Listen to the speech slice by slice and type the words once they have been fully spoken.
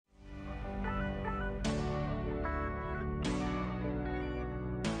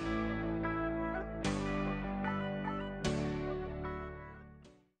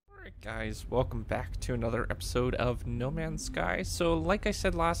Guys, welcome back to another episode of No Man's Sky. So like I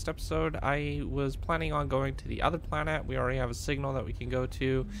said last episode, I was planning on going to the other planet. We already have a signal that we can go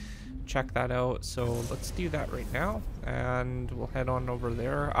to. Check that out. So let's do that right now and we'll head on over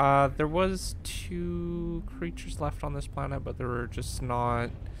there. There was 2 creatures left on this planet, but they were just not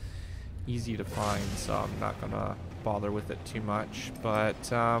easy to find, so I'm not gonna bother with it too much. But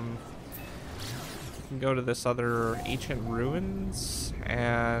we can go to this other ancient ruins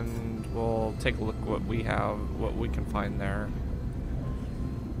and we'll take a look what we can find there.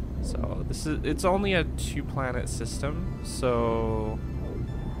 So it's only a 2-planet system, so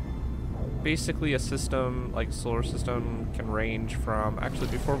basically a system like solar system can range from, actually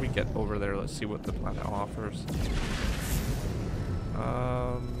before we get over there, let's see what the planet offers.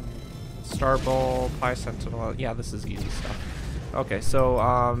 Star Ball, Pi Sentinel, yeah, this is easy stuff. Okay,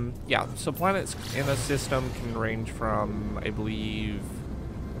 so yeah, so planets in a system can range from, I believe,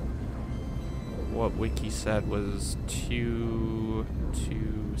 what Wiki said was 2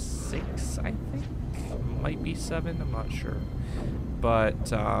 to 6, I think? Might be 7, I'm not sure.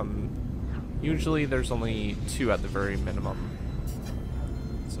 But usually there's only 2 at the very minimum.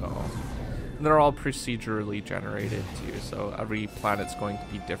 So, and they're all procedurally generated too, so every planet's going to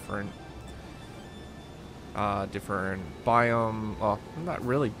be different. Different biome, well, not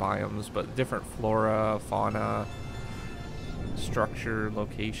really biomes, but different flora, fauna, structure,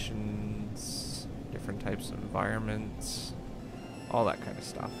 locations, different types of environments, all that kind of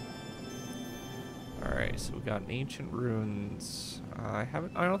stuff. Alright, so we got ancient ruins. I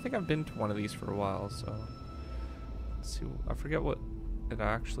don't think I've been to one of these for a while, so let's see. I forget what it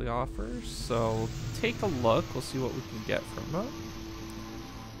actually offers, so take a look. We'll see what we can get from it.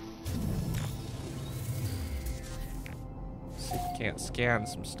 See if we can't scan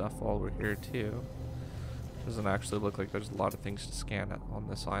some stuff while we're here too. Doesn't actually look like there's a lot of things to scan on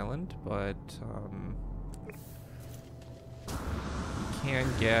this island, but we can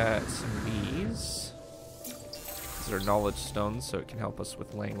get some of these. These are knowledge stones, so it can help us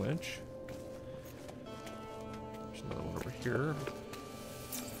with language. There's another one over here.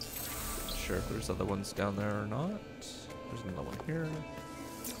 Not sure if there's other ones down there or not. There's another one here.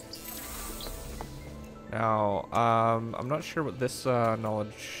 Now, I'm not sure what this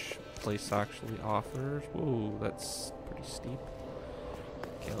knowledge place actually offers. Whoa, that's pretty steep.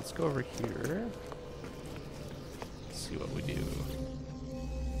 Okay, let's go over here. Let's see what we do.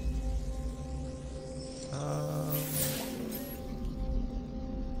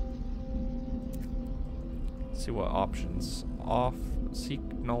 Let's see what options. Seek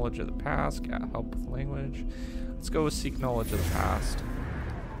knowledge of the past, help with language. Let's go with seek knowledge of the past.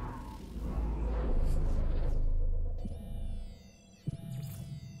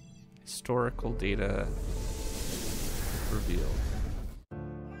 Historical data revealed.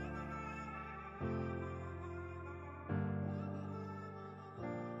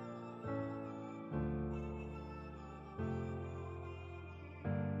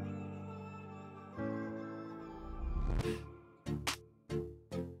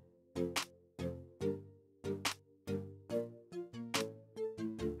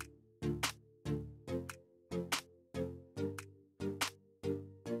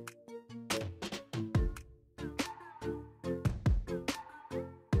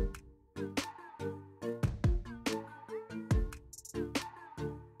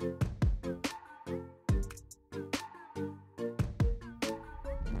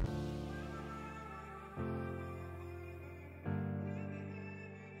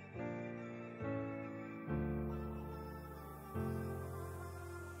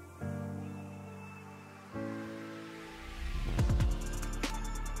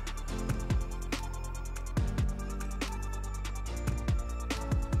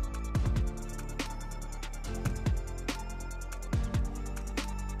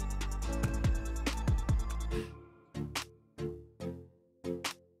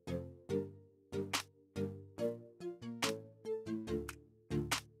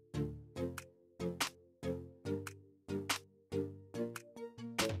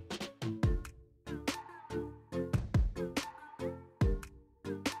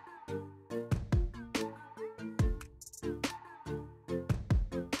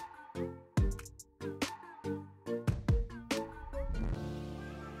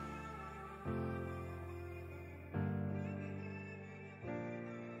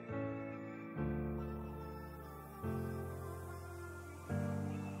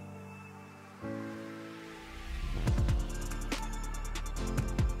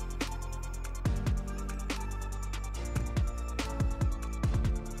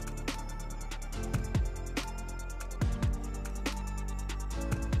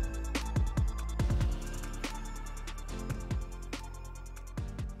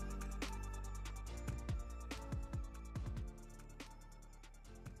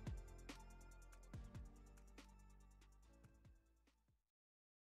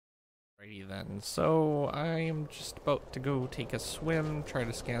 Alrighty then, so I am just about to go take a swim, try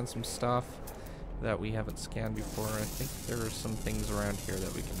to scan some stuff that we haven't scanned before. I think there are some things around here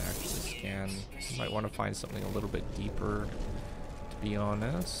that we can actually scan. You might want to find something a little bit deeper, to be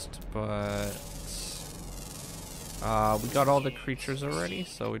honest, but we got all the creatures already,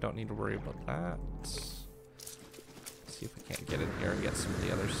 so we don't need to worry about that. Let's see if we can't get in here and get some of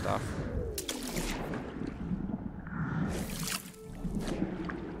the other stuff.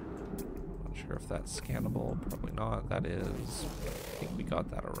 Not sure if that's scannable. Probably not. That is. I think we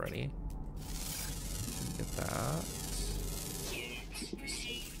got that already. Get that.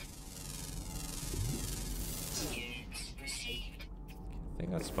 I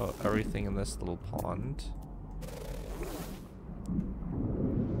think that's about everything in this little pond.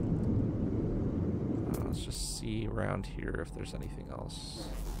 Let's just see around here if there's anything else.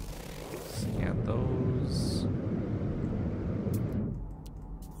 Scan those.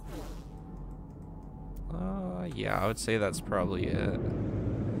 Yeah, I would say that's probably it.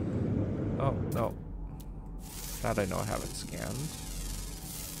 Oh, no. That I know I haven't scanned.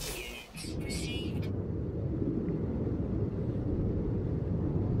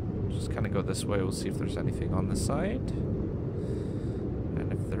 Just kind of go this way. We'll see if there's anything on this side.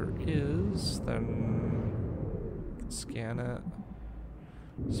 And if there is, then scan it.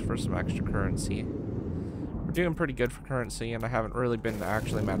 Just for some extra currency. We're doing pretty good for currency, and I haven't really been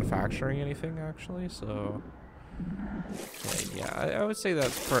actually manufacturing anything, actually, so... Okay, yeah, I would say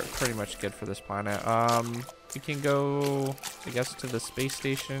that's pretty much good for this planet. We can go, I guess, to the space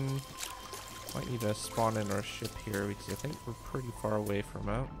station. Might need to spawn in our ship here, because I think we're pretty far away from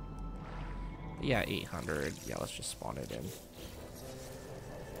it. Yeah, 800. Yeah, let's just spawn it in.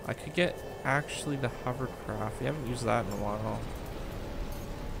 I could get, actually, the hovercraft. We haven't used that in a while.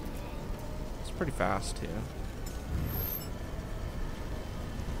 It's pretty fast, too.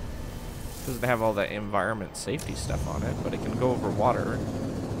 Doesn't have all that environment safety stuff on it, but it can go over water,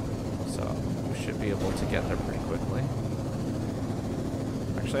 so we should be able to get there pretty quickly.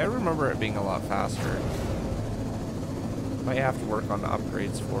 Actually, I remember it being a lot faster. Might have to work on the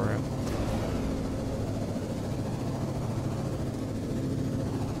upgrades for it.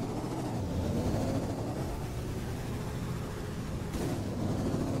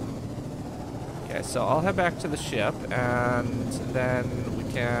 Okay, so I'll head back to the ship, and then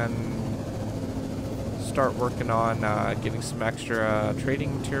we can start working on getting some extra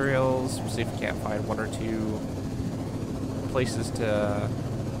trading materials. We'll see if we can't find one or two places to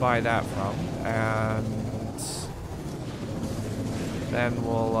buy that from, and then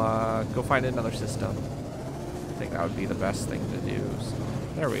we'll go find another system. I think that would be the best thing to do. So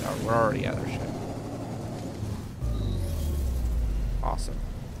there we are. We're already at our ship. Awesome.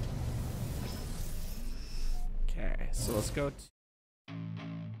 Okay, so let's go.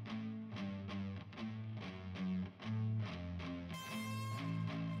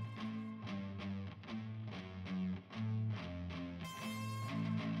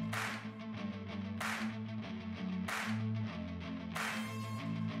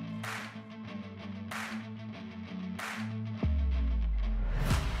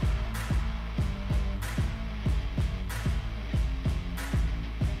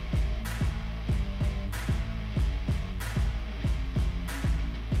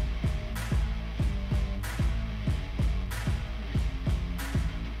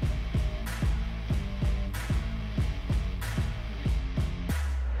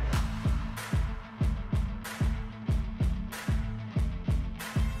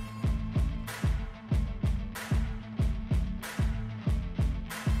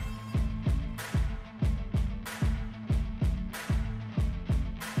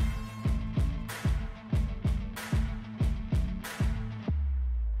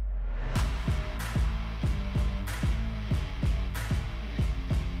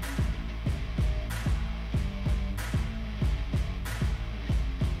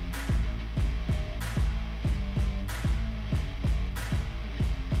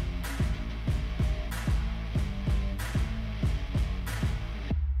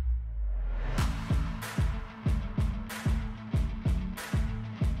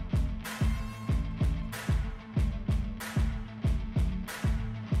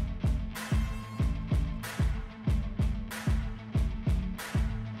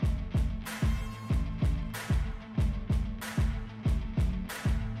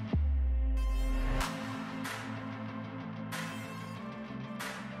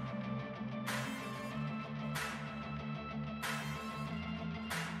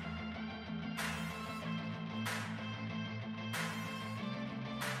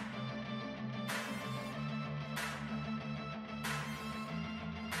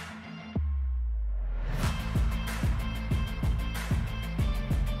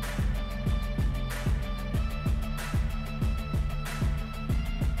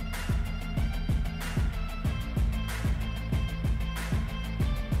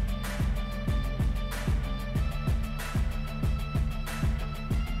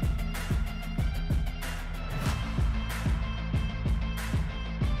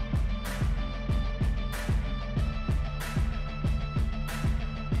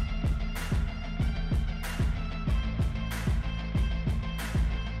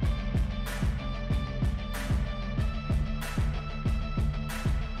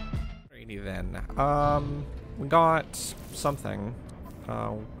 then. We got something.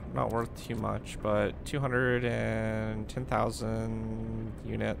 Not worth too much, but 210,000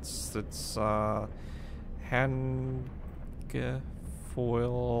 units. It's hand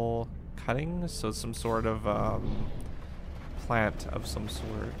foil cutting, so some sort of plant of some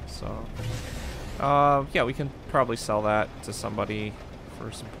sort. So yeah, we can probably sell that to somebody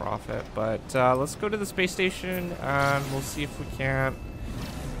for some profit. But let's go to the space station and we'll see if we can't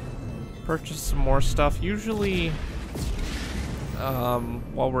purchase some more stuff. Usually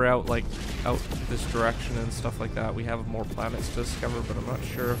while we're out this direction and stuff like that, we have more planets to discover, but I'm not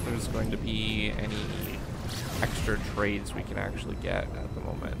sure if there's going to be any extra trades we can actually get at the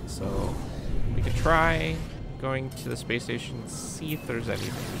moment. So we could try going to the space station, see if there's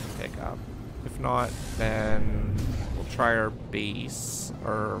anything we can pick up. If not, then we'll try our base,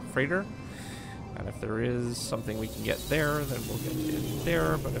 our freighter, and if there is something we can get there, then we'll get it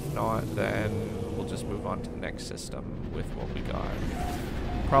there, but if not, then we'll just move on to the next system with what we got.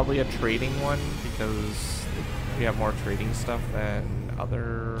 Probably a trading one, because we have more trading stuff than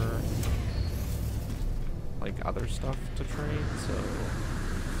other stuff to trade. So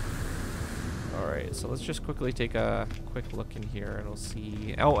alright, so let's just quickly take a quick look in here and we'll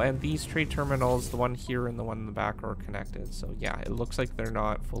see. Oh, and these trade terminals, the one here and the one in the back, are connected. So yeah, it looks like they're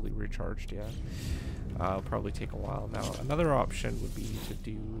not fully recharged yet. It'll probably take a while. Now, another option would be to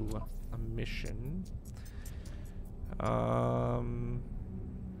do a mission. Okay,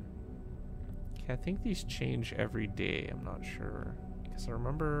 I think these change every day. I'm not sure. Because I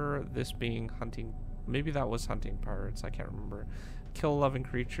remember this being hunting. Maybe that was hunting pirates. I can't remember. Kill 11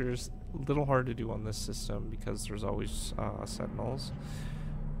 creatures. A little hard to do on this system because there's always sentinels.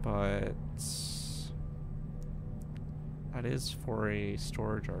 But that is for a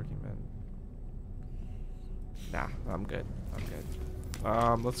storage argument. Nah, I'm good. I'm good.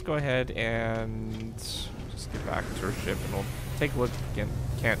 Let's go ahead and just get back to our ship, and we'll take a look again.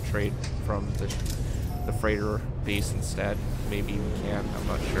 Can't trade from the freighter base instead. Maybe we can. I'm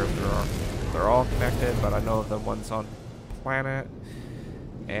not sure if they're all connected, but I know the ones on planet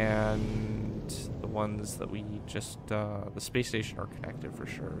and the ones that we just the space station are connected for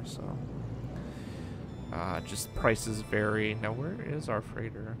sure. So just prices vary. Now, where is our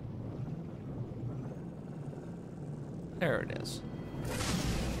freighter? There it is.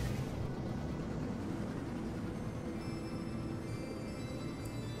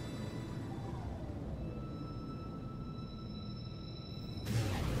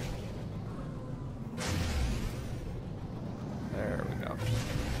 There we go.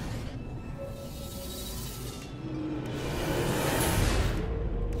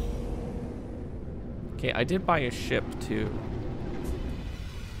 Okay, I did buy a ship too.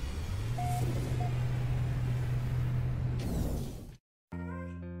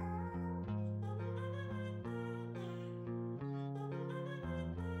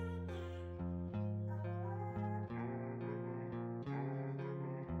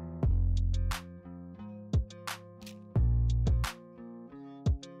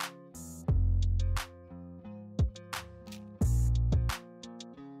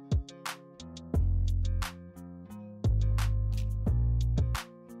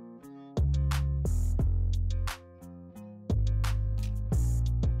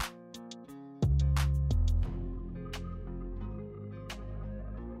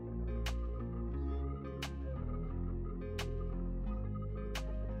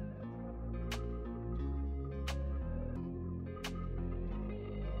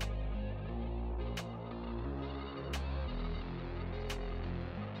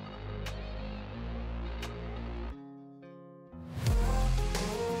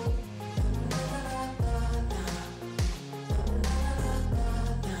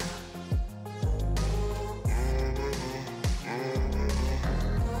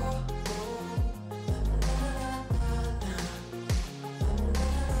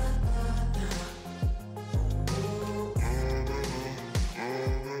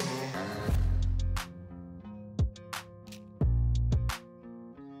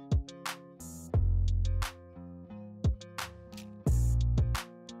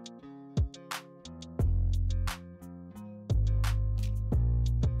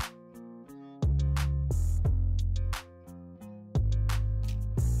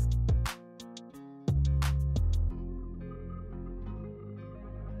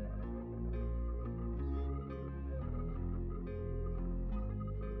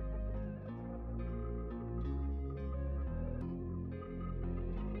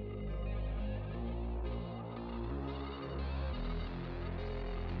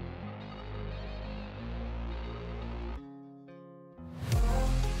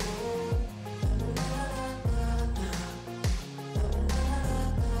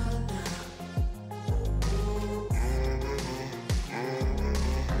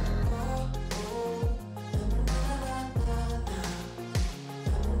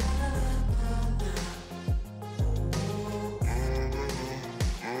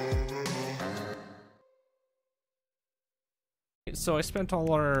 So I spent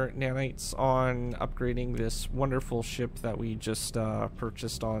all our nanites on upgrading this wonderful ship that we just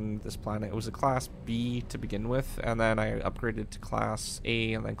purchased on this planet. It was a class B to begin with, and then I upgraded to class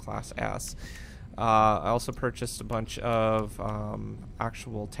A and then class S. I also purchased a bunch of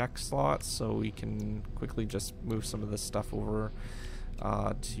actual tech slots, so we can quickly just move some of this stuff over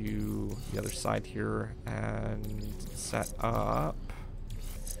to the other side here and set up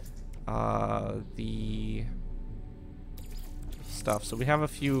the stuff. So we have a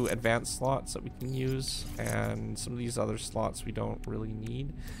few advanced slots that we can use, and some of these other slots we don't really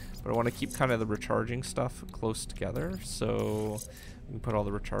need, but I want to keep kind of the recharging stuff close together, so we can put all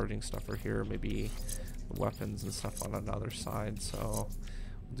the recharging stuff over here, maybe the weapons and stuff on another side. So we'll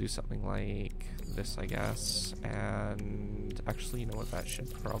do something like this, I guess. And actually, you know what, that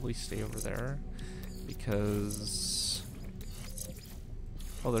should probably stay over there, because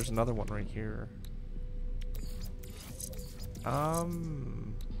oh, there's another one right here. Okay,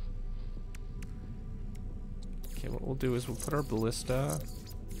 what we'll do is we'll put our ballista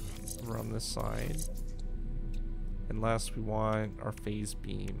over on this side, unless we want our phase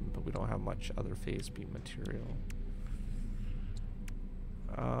beam, but we don't have much other phase beam material.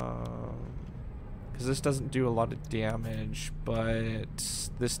 Because this doesn't do a lot of damage, but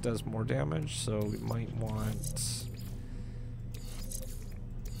this does more damage, so we might want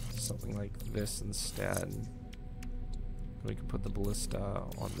something like this instead. We can put the ballista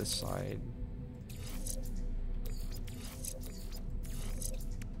on this side.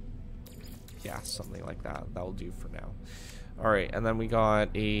 Yeah, something like that. That'll do for now. Alright, and then we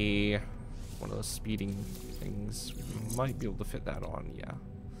got one of those speeding things. We might be able to fit that on, yeah.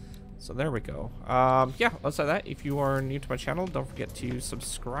 So there we go. Yeah, outside that, if you are new to my channel, don't forget to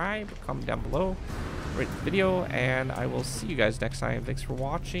subscribe, comment down below, rate the video, and I will see you guys next time. Thanks for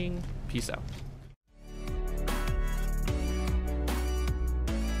watching. Peace out.